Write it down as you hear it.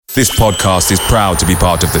This podcast is proud to be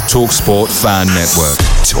part of the TalkSport Fan Network.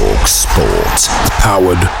 TalkSport.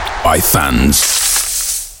 Powered by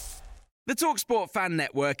fans. The TalkSport Fan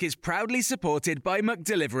Network is proudly supported by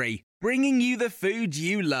McDelivery, bringing you the food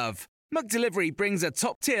you love. McDelivery brings a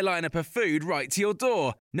top-tier lineup of food right to your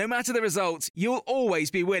door. No matter the result, you'll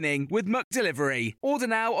always be winning with McDelivery. Order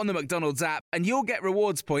now on the McDonald's app and you'll get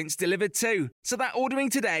rewards points delivered too. So that ordering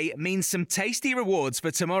today means some tasty rewards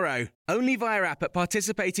for tomorrow. Only via app at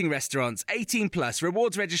participating restaurants. 18 plus.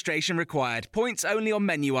 Rewards registration required. Points only on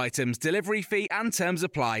menu items. Delivery fee and terms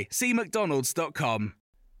apply. See mcdonalds.com.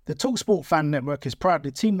 The TalkSport Fan Network is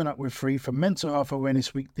proudly teaming up with Free for Mental Health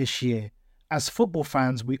Awareness Week this year. As football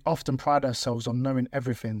fans, we often pride ourselves on knowing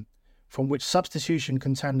everything, from which substitution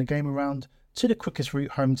can turn the game around to the quickest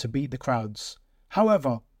route home to beat the crowds.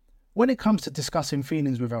 However, when it comes to discussing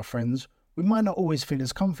feelings with our friends, we might not always feel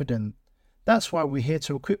as confident. That's why we're here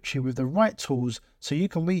to equip you with the right tools so you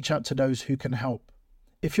can reach out to those who can help.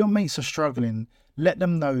 If your mates are struggling, let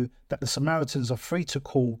them know that the Samaritans are free to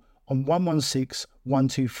call on 116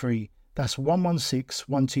 123. That's 116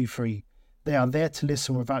 123. They are there to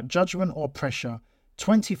listen without judgment or pressure,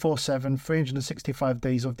 24/7, 365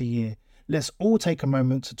 days of the year. Let's all take a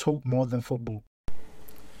moment to talk more than football.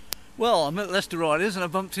 Well, I'm at Leicester Riders and I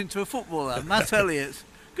bumped into a footballer, Matt Elliott.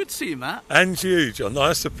 Good to see you, Matt. And you, John.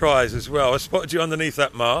 Nice surprise as well. I spotted you underneath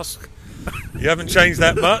that mask. You haven't changed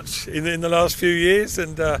that much in the last few years,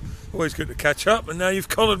 and always good to catch up. And now you've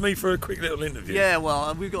collared me for a quick little interview. Yeah,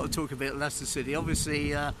 well, we've got to talk a bit of Leicester City.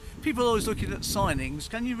 Obviously, people are always looking at signings.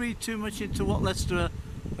 Can you read too much into what Leicester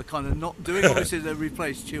are kind of not doing? Obviously, they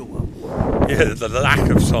replaced Chilwell. Yeah, the lack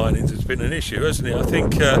of signings has been an issue, hasn't it?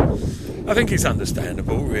 I think it's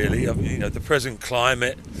understandable, really. I mean, the present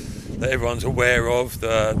climate that everyone's aware of,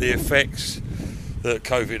 the effects that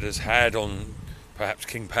COVID has had on perhaps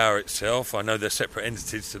King Power itself. I know they're separate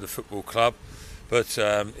entities to the football club, but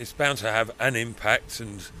it's bound to have an impact.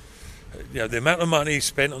 And the amount of money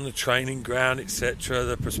spent on the training ground, etc.,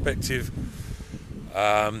 the prospective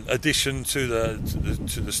addition to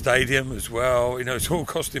the stadium as well. It's all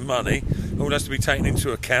costing money. It all has to be taken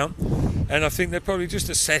into account. And I think they're probably just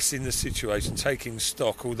assessing the situation, taking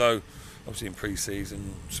stock. Although, obviously, in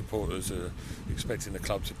pre-season, supporters are expecting the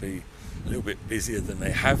club to be a little bit busier than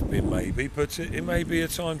they have been, maybe. But it may be a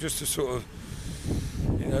time just to sort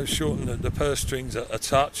of, shorten the purse strings a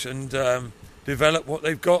touch and develop what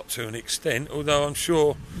they've got to an extent. Although I'm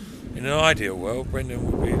sure, in an ideal world,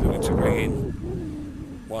 Brendan would be looking to bring in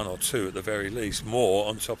one or two at the very least, more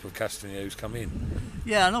on top of Castagne who's come in.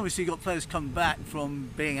 Yeah, and obviously you've got players come back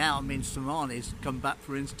from being out. I mean, Slimani's come back,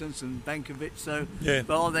 for instance, and Benkovic. So, yeah.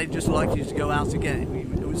 But are they just likely to go out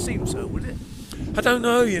again? It would seem so, would it? I don't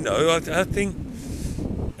know. I think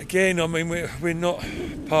again. I mean, we're not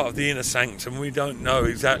part of the inner sanctum. We don't know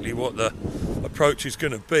exactly what the approach is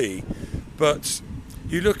going to be. But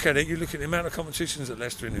you look at the amount of competitions that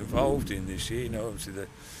Leicester are involved in this year. Obviously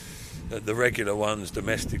the regular ones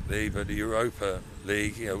domestically, but the Europa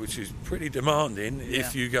League, which is pretty demanding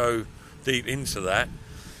if you go deep into that,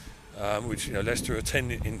 which Leicester are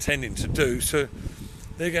intending to do. So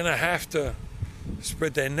they're going to have to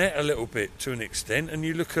spread their net a little bit to an extent. And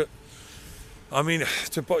you look at,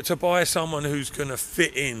 to buy someone who's going to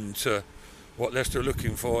fit into what Leicester are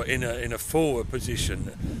looking for in a forward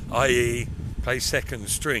position, i.e. play second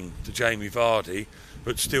string to Jamie Vardy,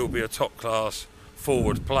 but still be a top class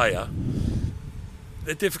forward player,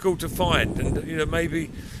 they're difficult to find. And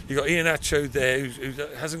maybe you've got Iheanacho there who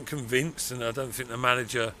hasn't convinced, and I don't think the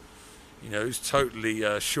manager is totally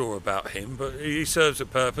sure about him, but he serves a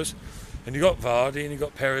purpose. And you've got Vardy and you've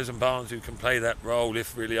got Perez and Barnes who can play that role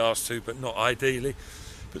if really asked to, but not ideally.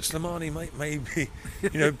 But Slimani may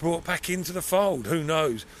be brought back into the fold, who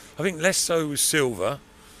knows. I think less so with Silva,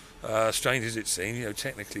 strange as it seems,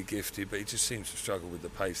 technically gifted, but he just seems to struggle with the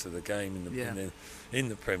pace of the game in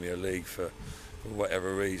the Premier League for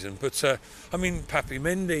whatever reason. But Papi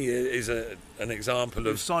Mendy is an example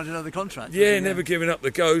of signed another contract. Never giving up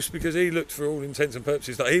the ghost, because he looked for all intents and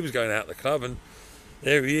purposes like he was going out of the club, and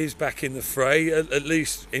there he is back in the fray, at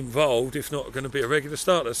least involved, if not going to be a regular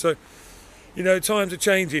starter. So times are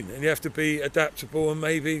changing and you have to be adaptable, and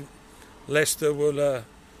maybe Leicester will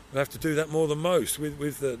have to do that more than most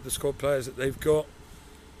with the squad players that they've got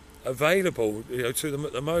available to them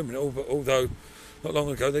at the moment, although not long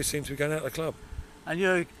ago they seemed to be going out of the club. And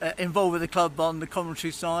you're involved with the club on the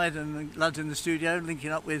commentary side, and the lads in the studio linking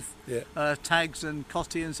up with Tags and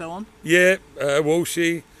Cotty and so on? Yeah,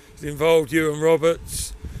 Walshy is involved, Ewan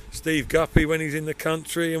Roberts, Steve Guppy when he's in the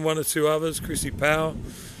country, and one or two others, Chrissy Powell.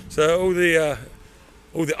 So all the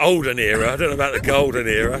olden era, I don't know about the golden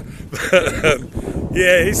era,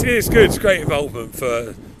 Yeah, it's good. It's great involvement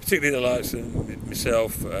for particularly the likes of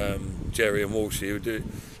myself, Jerry and Walshy, who do it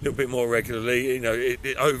a little bit more regularly.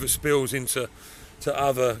 It overspills into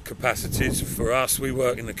other capacities for us. We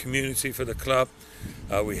work in the community for the club.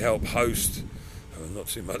 We help host, not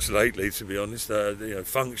too much lately to be honest,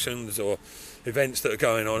 functions or events that are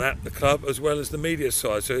going on at the club, as well as the media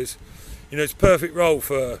side. So it's a perfect role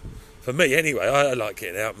for me anyway. I like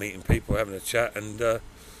getting out, meeting people, having a chat, and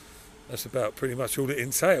that's about pretty much all it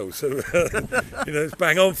entails. So it's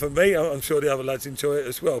bang on for me. I'm sure the other lads enjoy it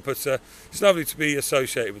as well. But it's lovely to be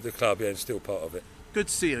associated with the club, and still part of it. Good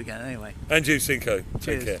to see you again anyway. And you, Cinco.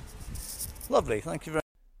 Cheers. Take care. Lovely, thank you very much.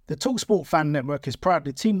 The TalkSport Fan Network is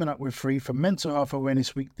proudly teaming up with Free for Mental Health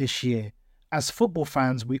Awareness Week this year. As football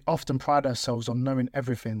fans, we often pride ourselves on knowing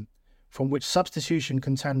everything, from which substitution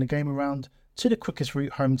can turn the game around to the quickest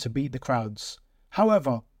route home to beat the crowds.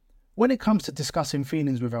 However, when it comes to discussing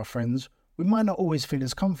feelings with our friends, we might not always feel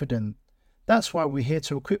as confident. That's why we're here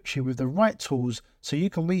to equip you with the right tools so you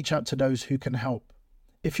can reach out to those who can help.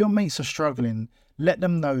 If your mates are struggling, let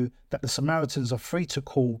them know that the Samaritans are free to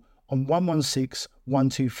call on 116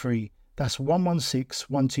 123. That's 116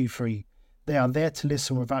 123. They are there to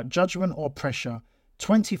listen without judgment or pressure,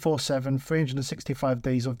 24/7, 365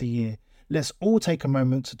 days of the year. Let's all take a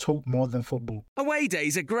moment to talk more than football. Away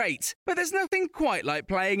days are great, but there's nothing quite like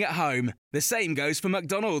playing at home. The same goes for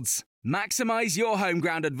McDonald's. Maximise your home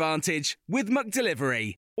ground advantage with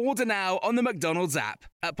McDelivery. Order now on the McDonald's app.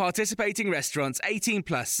 At participating restaurants, 18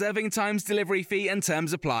 plus, serving times, delivery fee and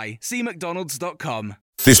terms apply. See mcdonalds.com.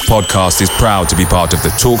 This podcast is proud to be part of the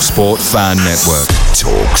TalkSport Fan Network.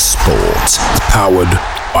 TalkSport. Powered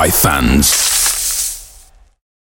by fans.